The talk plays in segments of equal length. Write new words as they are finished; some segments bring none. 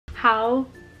How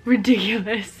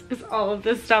ridiculous is all of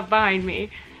this stuff behind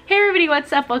me? Hey everybody,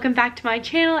 what's up? Welcome back to my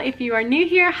channel. If you are new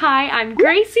here, hi, I'm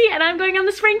Gracie and I'm going on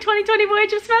the spring 2020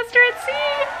 voyage of semester at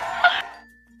sea.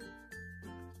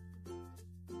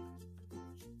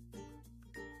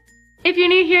 If you're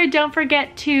new here, don't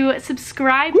forget to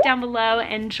subscribe down below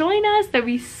and join us. There'll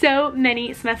be so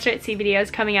many Semester at Sea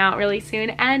videos coming out really soon.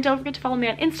 And don't forget to follow me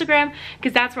on Instagram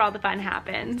because that's where all the fun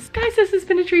happens. Guys, this has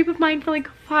been a dream of mine for like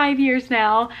 5 years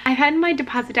now. I've had my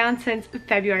deposit down since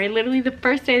February, literally the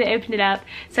first day they opened it up.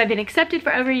 So I've been accepted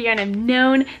for over a year and I've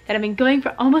known that I've been going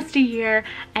for almost a year.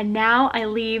 And now I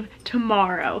leave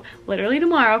tomorrow, literally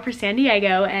tomorrow, for San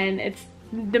Diego. And it's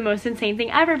the most insane thing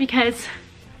ever because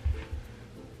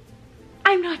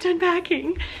I'm not done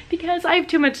packing because I have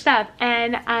too much stuff.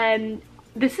 And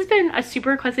this has been a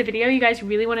super requested video. You guys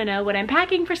really want to know what I'm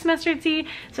packing for Semester at Sea.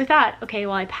 So I thought, okay,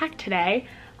 well I packed today,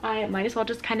 I might as well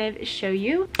just kind of show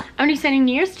you. I'm gonna be spending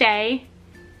New Year's Day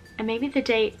and maybe the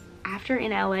day after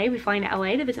in LA. We fly into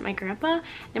LA to visit my grandpa.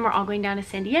 Then we're all going down to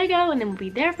San Diego and then we'll be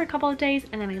there for a couple of days.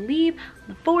 And then I leave on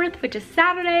the 4th, which is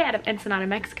Saturday, out of Ensenada,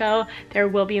 Mexico. There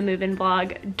will be a move-in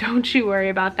vlog. Don't you worry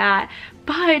about that.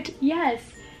 But yes,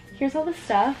 here's all the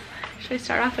stuff. Should I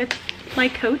start off with my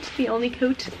coat, the only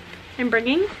coat I'm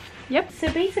bringing? Yep.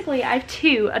 So basically I have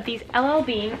 2 of these LL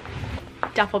Bean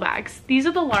duffel bags. These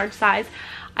are the large size.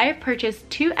 I have purchased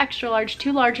 2 extra large,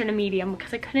 2 large and a medium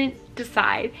because I couldn't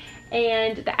decide.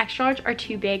 And the extra large are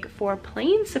too big for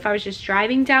planes. So if I was just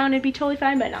driving down, it'd be totally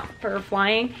fine, but not for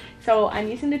flying. So I'm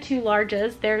using the 2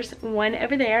 larges. There's one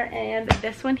over there and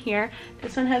this one here.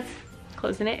 This one has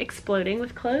clothes in it, exploding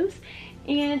with clothes.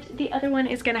 And the other one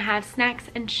is gonna have snacks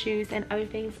and shoes and other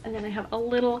things. And then I have a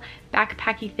little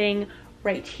backpacky thing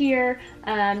right here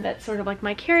that's sort of like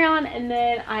my carry-on. And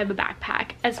then I have a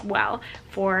backpack as well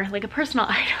for like a personal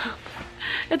item.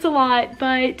 It's a lot,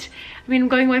 but I mean, I'm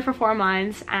going away for 4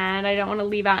 months and I don't want to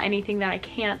leave out anything that I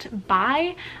can't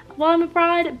buy while I'm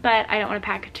abroad, but I don't want to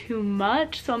pack too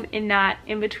much. So I'm in that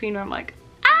in between where I'm like,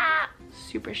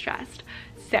 super stressed.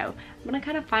 So I'm gonna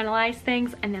kind of finalize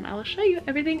things and then I will show you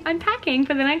everything I'm packing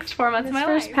for the next 4 months of my life.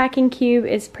 This first packing cube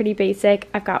is pretty basic.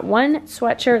 I've got one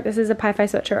sweatshirt. This is a Pi Phi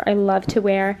sweatshirt I love to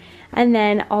wear. And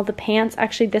then all the pants.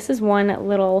 Actually, this is one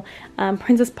little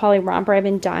Princess Polly romper I've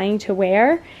been dying to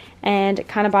wear and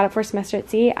kind of bought it for Semester at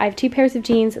Sea. I have 2 pairs of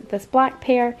jeans, this black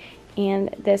pair and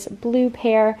this blue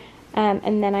pair.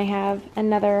 And then I have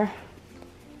another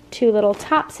 2 little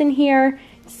tops in here,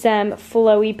 some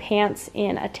flowy pants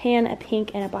in a tan, a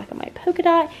pink, and a black and white polka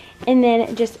dot, and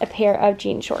then just a pair of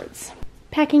jean shorts.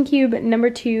 Packing cube number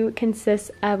 2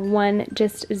 consists of one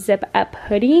just zip up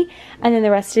hoodie, and then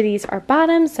the rest of these are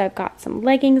bottoms. So I've got some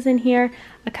leggings in here,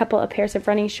 a couple of pairs of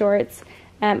running shorts,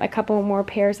 a couple more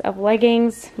pairs of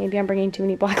leggings. Maybe I'm bringing too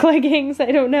many black leggings,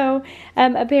 I don't know.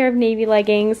 A pair of navy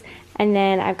leggings, and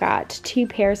then I've got 2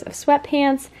 pairs of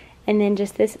sweatpants, and then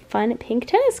just this fun pink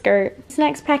tennis skirt. This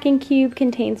next packing cube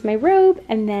contains my robe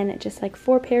and then just like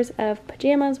 4 pairs of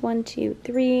pajamas, 1, 2,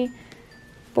 3,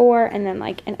 4, and then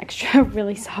like an extra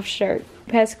really soft shirt.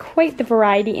 It has quite the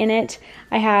variety in it.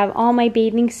 I have all my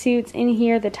bathing suits in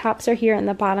here. The tops are here and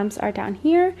the bottoms are down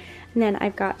here. And then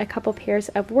I've got a couple pairs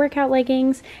of workout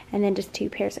leggings and then just 2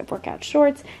 pairs of workout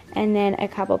shorts and then a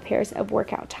couple pairs of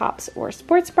workout tops or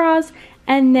sports bras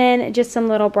and then just some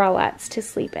little bralettes to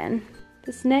sleep in.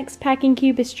 This next packing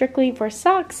cube is strictly for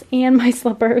socks and my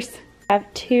slippers. I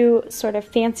have 2 sort of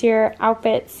fancier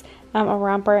outfits, a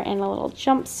romper and a little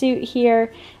jumpsuit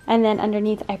here. And then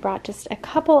underneath I brought just a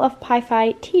couple of Pi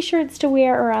Phi t-shirts to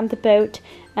wear around the boat.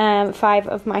 5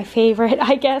 of my favorite,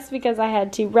 I guess, because I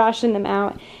had to ration them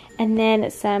out. And then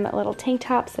some little tank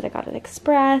tops that I got at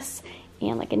Express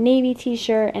and like a navy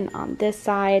t-shirt. And on this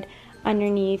side,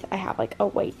 underneath, I have like a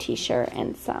white t-shirt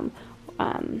and some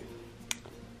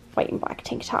white and black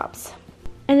tank tops.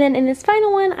 And then in this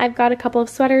final one, I've got a couple of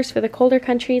sweaters for the colder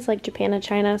countries like Japan and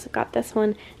China. So I've got this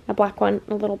one, a black one,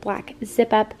 a little black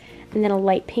zip up, and then a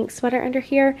light pink sweater under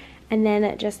here. And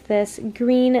then just this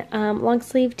green long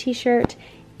sleeve t-shirt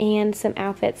and some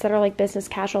outfits that are like business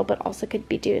casual, but also could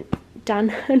be done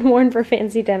and worn for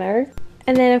fancy dinner.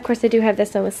 And then of course I do have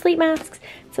this one with sleep masks,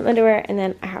 some underwear, and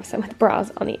then I have some with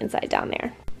bras on the inside down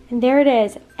there. And there it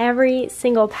is. Every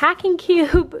single packing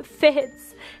cube fits.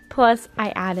 Plus,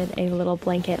 I added a little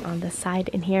blanket on the side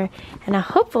in here. And now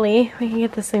hopefully we can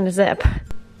get this thing to zip.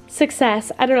 Success.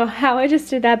 I don't know how I just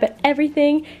did that, but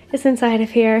everything is inside of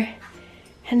here.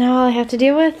 And now all I have to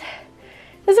deal with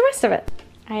is the rest of it.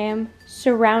 I am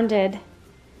surrounded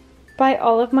by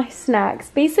all of my snacks.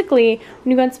 Basically,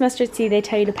 when you go on Semester at Sea, they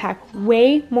tell you to pack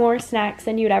way more snacks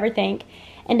than you would ever think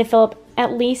and to fill up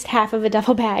at least half of a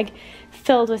duffel bag.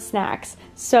 filled with snacks.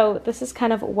 So this is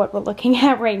kind of what we're looking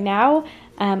at right now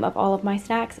of all of my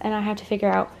snacks, and I have to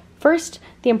figure out first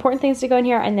the important things to go in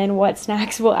here and then what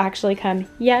snacks will actually come.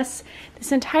 Yes,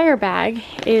 this entire bag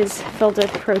is filled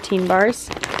with protein bars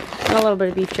and a little bit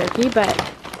of beef jerky,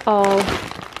 but all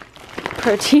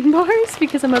protein bars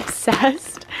because I'm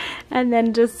obsessed. And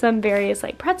then just some various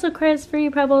like pretzel crisps, Fruity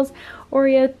Pebbles,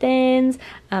 Oreo Thins,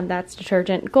 that's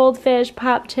detergent, Goldfish,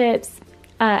 Pop Chips,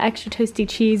 extra toasty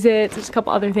Cheez-Its, there's a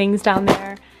couple other things down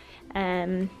there.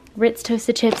 Ritz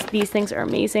Toasted Chips, these things are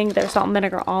amazing. They're salt and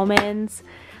vinegar almonds.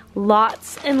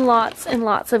 Lots and lots and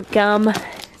lots of gum.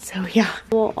 So yeah,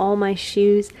 all my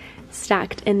shoes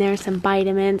stacked in there, some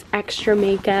vitamins, extra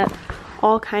makeup,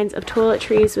 all kinds of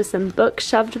toiletries with some books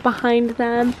shoved behind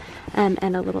them, and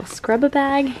a little scrub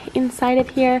bag inside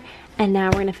of here. And now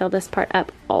we're gonna fill this part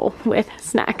up all with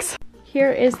snacks.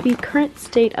 Here is the current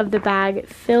state of the bag,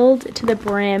 filled to the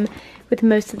brim with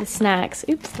most of the snacks.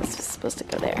 Oops, this was supposed to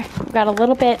go there. We've got a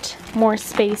little bit more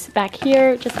space back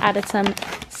here. Just added some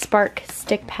Spark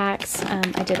stick packs.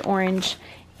 I did orange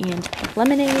and pink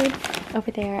lemonade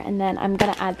over there. And then I'm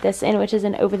gonna add this in, which is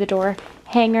an over-the-door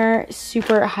hanger.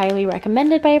 Super highly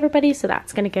recommended by everybody. So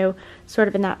that's gonna go sort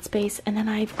of in that space. And then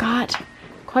I've got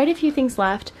quite a few things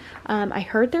left. I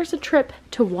heard there's a trip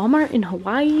to Walmart in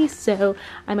Hawaii, so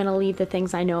I'm gonna leave the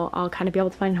things I know I'll kind of be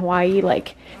able to find in Hawaii,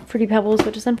 like Fruity Pebbles,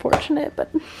 which is unfortunate,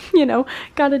 but you know,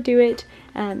 gotta do it.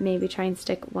 Maybe try and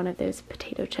stick one of those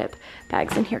potato chip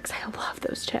bags in here because I love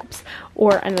those chips.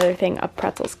 Or another thing of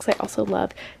pretzels because I also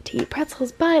love to eat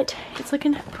pretzels, but it's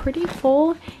looking pretty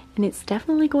full and it's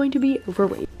definitely going to be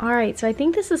overweight. All right, so I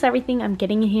think this is everything I'm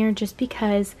getting in here just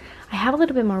because I have a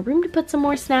little bit more room to put some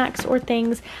more snacks or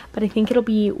things, but I think it'll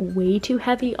be way too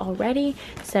heavy already.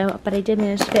 So, but I did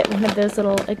manage to fit one of those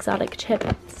little exotic chip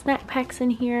snack packs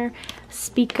in here,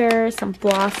 speaker, some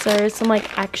flossers, some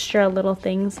like extra little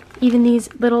things. Even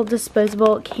these little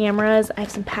disposable cameras, I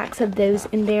have some packs of those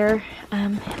in there,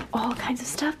 all kinds of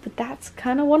stuff, but that's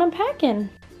kind of what I'm packing.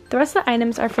 The rest of the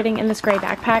items are fitting in this gray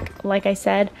backpack. Like I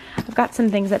said, I've got some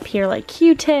things up here like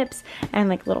Q-tips and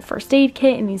like a little first aid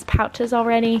kit in these pouches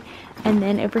already. And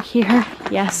then over here,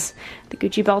 yes, the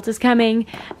Gucci belt is coming.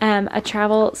 A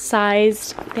travel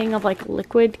sized thing of like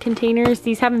liquid containers.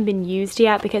 These haven't been used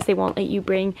yet because they won't let you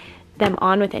bring them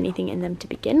on with anything in them to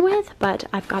begin with, but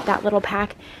I've got that little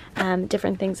pack,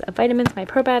 different things of vitamins, my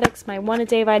probiotics, my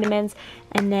 1-a-day vitamins,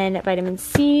 and then vitamin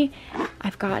C.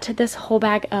 I've got this whole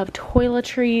bag of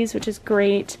toiletries, which is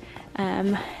great,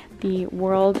 the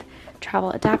World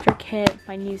Travel Adapter Kit,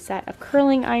 my new set of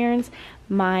curling irons,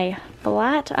 my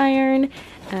flat iron,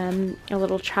 a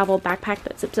little travel backpack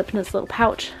that zips up in this little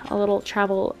pouch, a little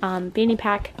travel fanny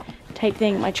pack type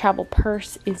thing. My travel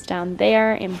purse is down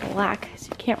there in black, so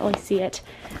you can't really see it.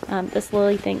 This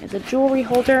lily thing is a jewelry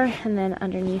holder, and then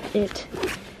underneath it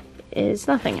is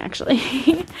nothing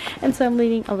actually. And so I'm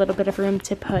leaving a little bit of room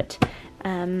to put,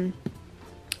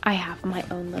 I have my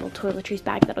own little toiletries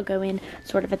bag that'll go in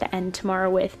sort of at the end tomorrow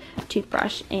with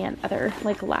toothbrush and other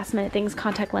like last minute things,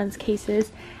 contact lens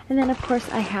cases. And then of course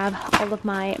I have all of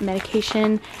my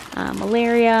medication,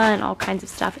 malaria and all kinds of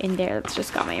stuff in there that's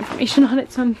just got my information on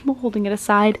it, so I'm holding it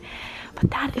aside.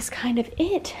 But that is kind of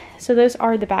it. So those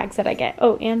are the bags that I get.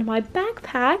 Oh, and my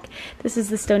backpack. This is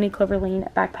the Stony Clover Lane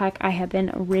backpack I have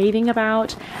been raving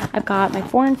about. I've got my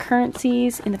foreign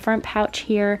currencies in the front pouch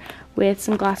here with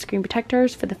some glass screen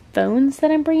protectors for the phones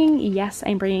that I'm bringing. Yes,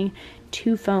 I'm bringing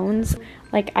 2 phones,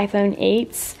 like iPhone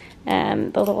 8s,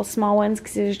 the little small ones,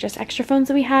 because there's just extra phones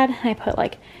that we had. And I put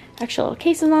like extra little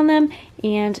cases on them,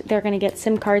 and they're gonna get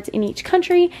SIM cards in each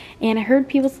country. And I heard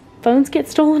people's phones get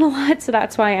stolen a lot, so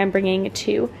that's why I'm bringing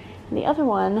 2. And the other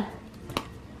one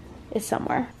is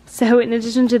somewhere. So in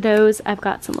addition to those, I've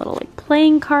got some little like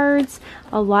playing cards,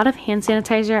 a lot of hand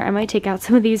sanitizer. I might take out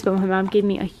some of these, but my mom gave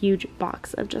me a huge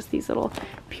box of just these little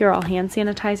Purell hand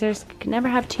sanitizers. You can never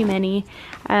have too many.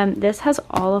 This has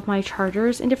all of my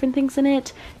chargers and different things in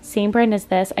it. Same brand as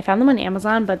this. I found them on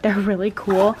Amazon, but they're really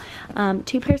cool.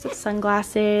 2 pairs of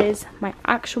sunglasses, my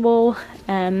actual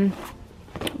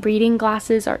reading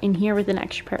glasses are in here with an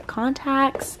extra pair of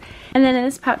contacts. And then in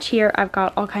this pouch here, I've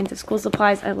got all kinds of school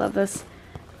supplies. I love this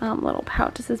little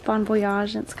pouch. This is Bon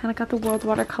Voyage, and it's kind of got the world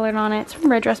watercolored on it. It's from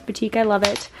Red Dress Boutique. I love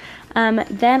it.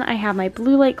 Then I have my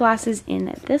blue light glasses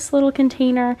in this little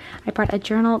container. I brought a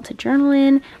journal to journal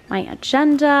in, my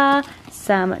agenda,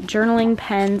 some journaling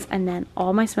pens, and then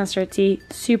all my semester-ity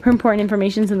super important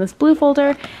information's in this blue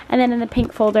folder. And then in the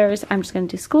pink folders, I'm just going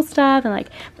to do school stuff, and like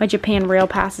my Japan rail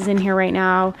pass is in here right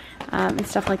now, and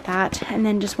stuff like that. And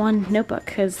then just one notebook,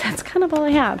 because that's kind of all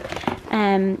I have.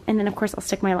 And then of course I'll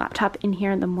stick my laptop in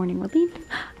here in the morning we're leaving.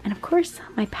 And of course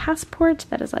my passport,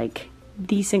 that is like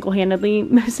the single-handedly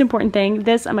most important thing.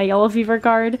 This and my yellow fever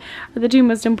card are the two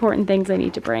most important things I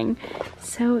need to bring.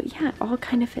 So yeah, it all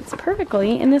kind of fits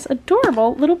perfectly in this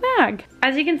adorable little bag.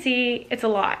 As you can see, it's a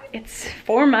lot. It's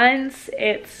 4 months.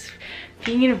 It's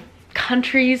being in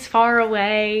countries far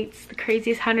away. It's the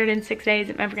craziest 106 days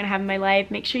I'm ever gonna have in my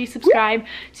life. Make sure you subscribe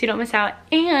so you don't miss out.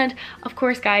 And of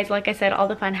course, guys, like I said, all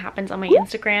the fun happens on my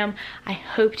Instagram. I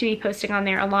hope to be posting on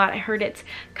there a lot. I heard it's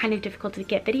kind of difficult to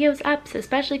get videos up, so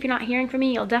especially if you're not hearing from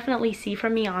me, you'll definitely see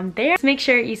from me on there. So make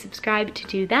sure you subscribe to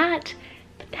do that.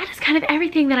 But that is kind of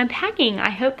everything that I'm packing.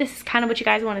 I hope this is kind of what you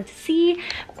guys wanted to see,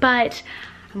 but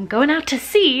I'm going out to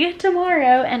sea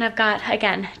tomorrow, and I've got,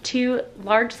 again, 2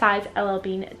 large size LL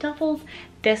Bean duffels,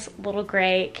 this little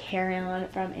gray carry-on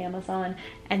from Amazon,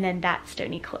 and then that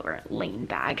Stony Clover Lane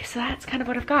bag. So that's kind of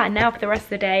what I've got. Now for the rest of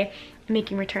the day, I'm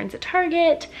making returns at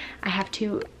Target. I have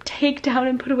to take down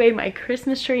and put away my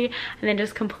Christmas tree, and then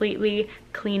just completely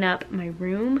clean up my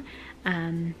room.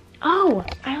 Oh,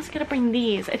 I also gotta bring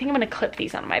these. I think I'm gonna clip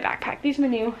these on my backpack. These are my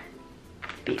new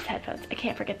Beats headphones. I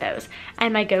can't forget those.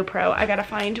 And my GoPro. I gotta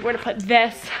find where to put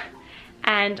this,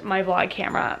 and my vlog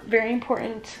camera. Very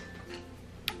important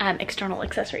external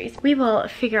accessories. We will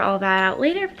figure all that out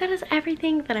later, but that is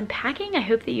everything that I'm packing. I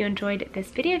hope that you enjoyed this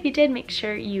video. If you did, make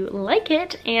sure you like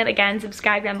it, and again,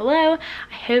 subscribe down below.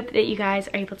 I hope that you guys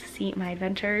are able to see my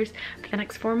adventures for the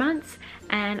next 4 months,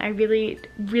 and I really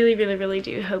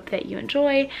do hope that you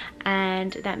enjoy,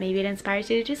 and that maybe it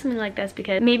inspires you to do something like this,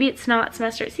 because maybe it's not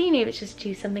semester at sea, maybe it's just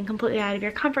do something completely out of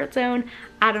your comfort zone.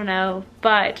 I don't know,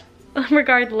 but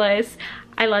regardless,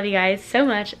 I love you guys so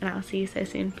much, and I'll see you so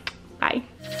soon. Bye.